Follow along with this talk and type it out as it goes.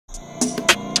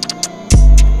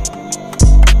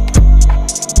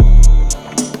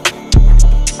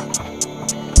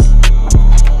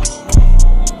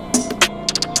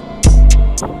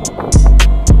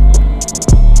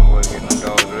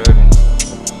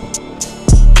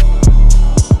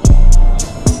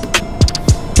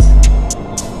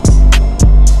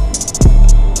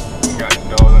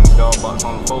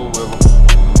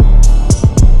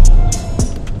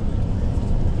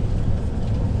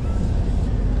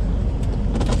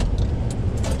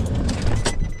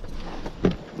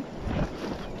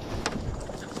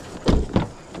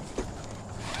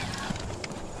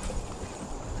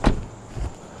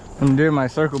Them deer might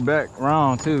circle back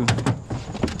around too.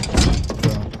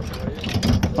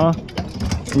 Huh?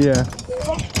 Yeah.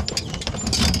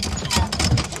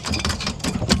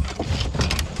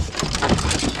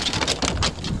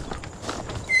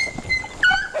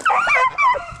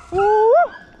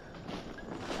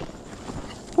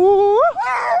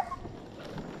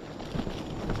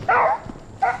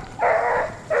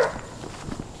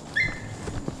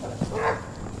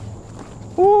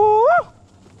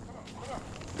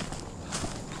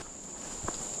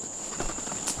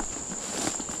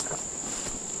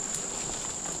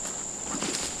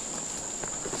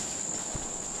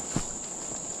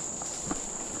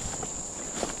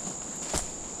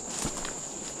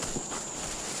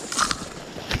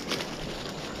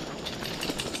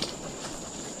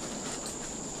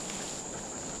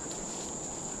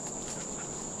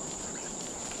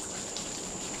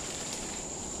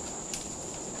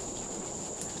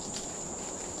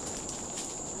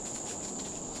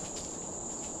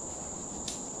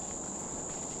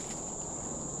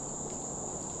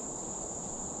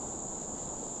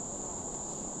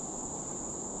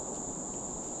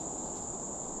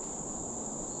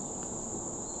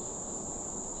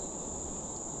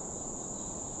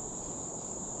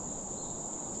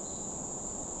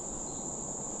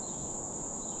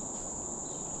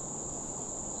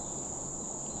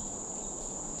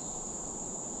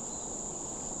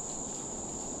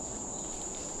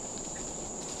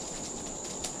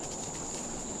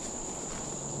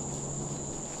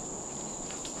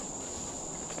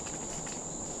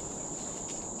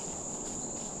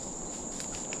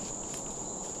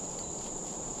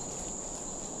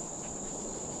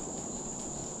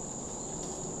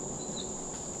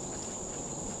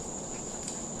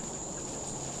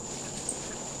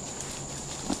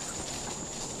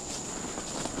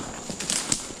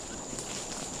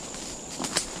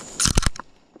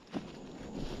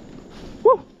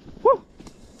 Woo! Woo!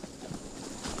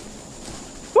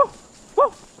 Woo!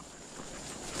 Woo! Woo!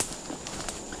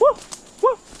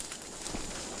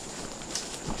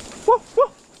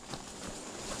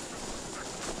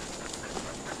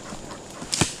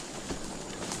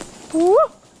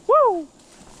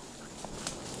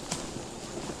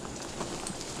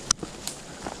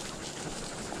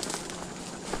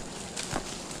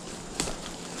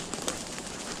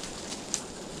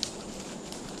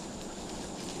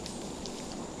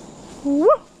 Woo!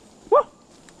 Woo!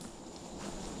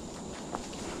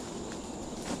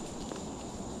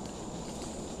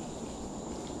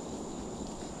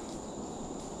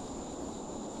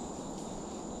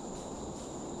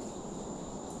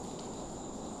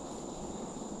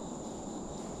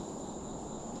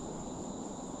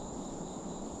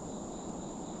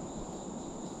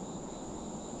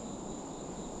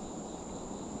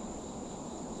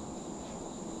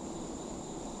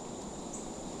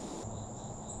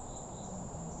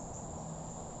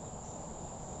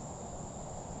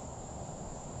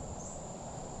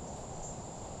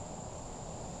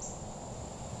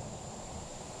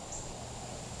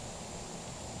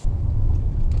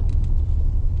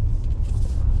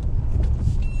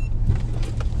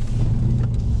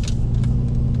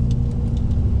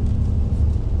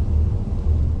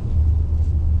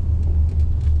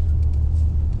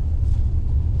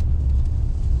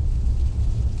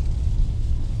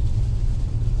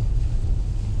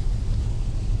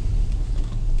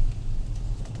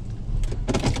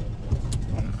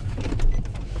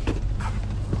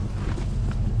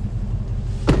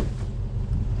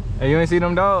 Hey, you ain't see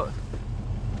them dogs?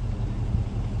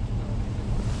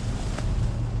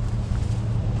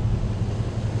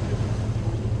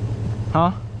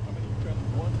 Huh?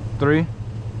 3.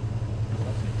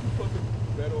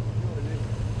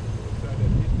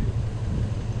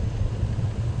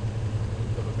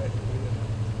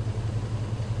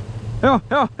 Yeah,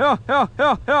 yeah, yeah, yeah,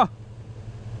 yeah, yeah.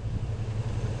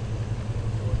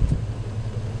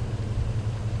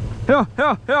 Yeah,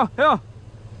 yeah, yeah, yeah.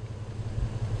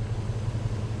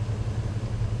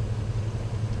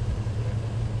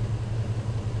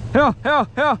 Yeah, yeah,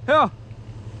 yeah, yeah.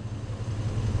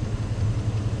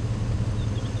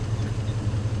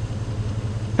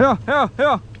 Yeah, yeah,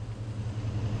 yeah.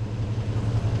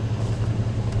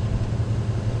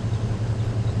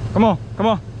 Come on, come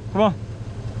on, come on.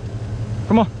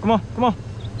 Come on, come on, come on.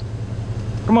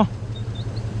 Come on.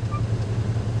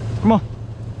 Come on.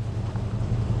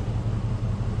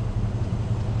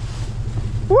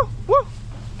 Woo, woo.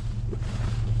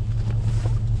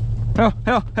 Yeah,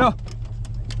 yeah, yeah.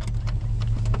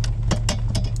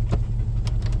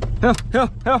 Yeah, yeah,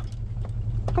 yeah.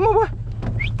 Come on, boy.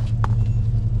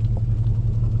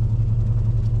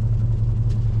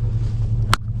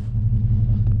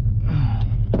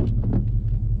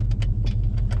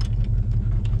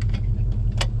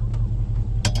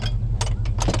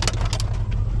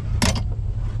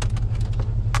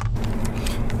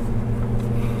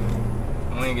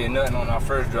 get nothing on our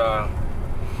first drive,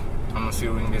 I'm gonna see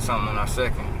if we can get something on our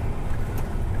second.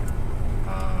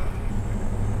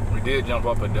 We did jump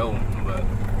up a doe, but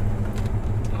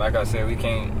like I said, we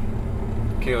can't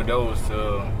kill does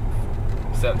till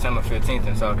September 15th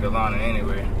in South Carolina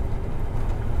anyway.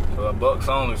 So a buck's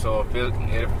only, so if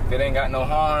it ain't got no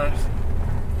horns,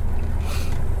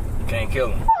 you can't kill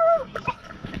them.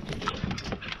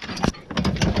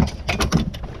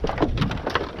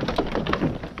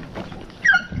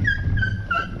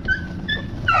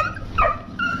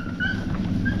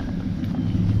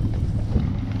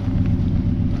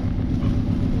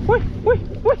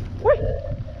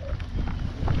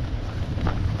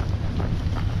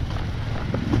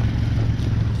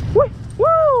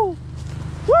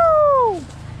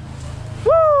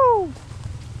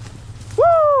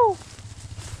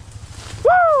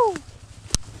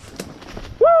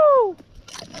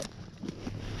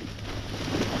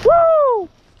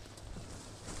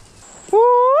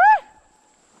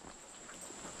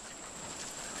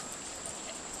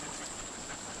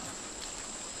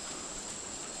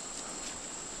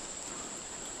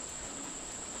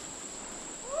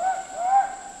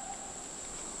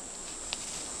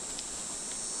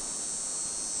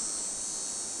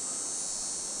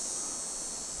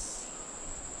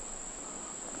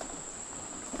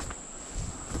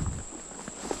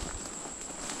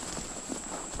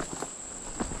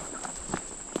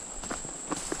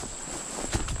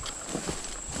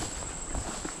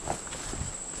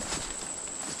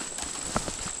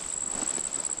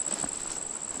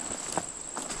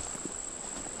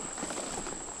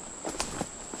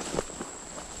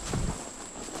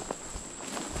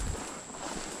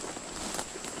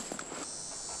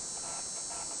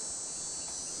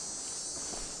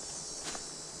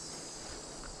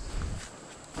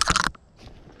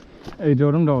 Hey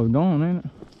Joe, them dogs gone, ain't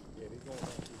it? Yeah, they going on.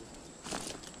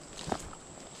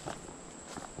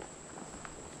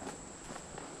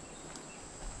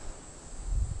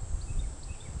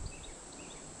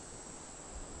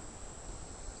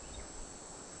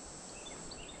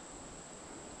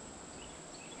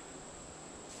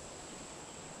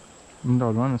 Them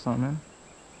dogs running something, man.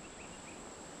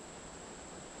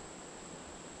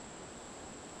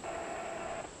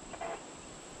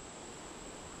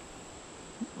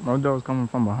 My dog's coming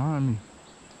from behind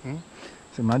me.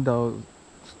 See, my dog.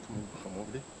 Come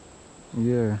over there.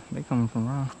 Yeah, they coming from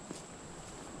around.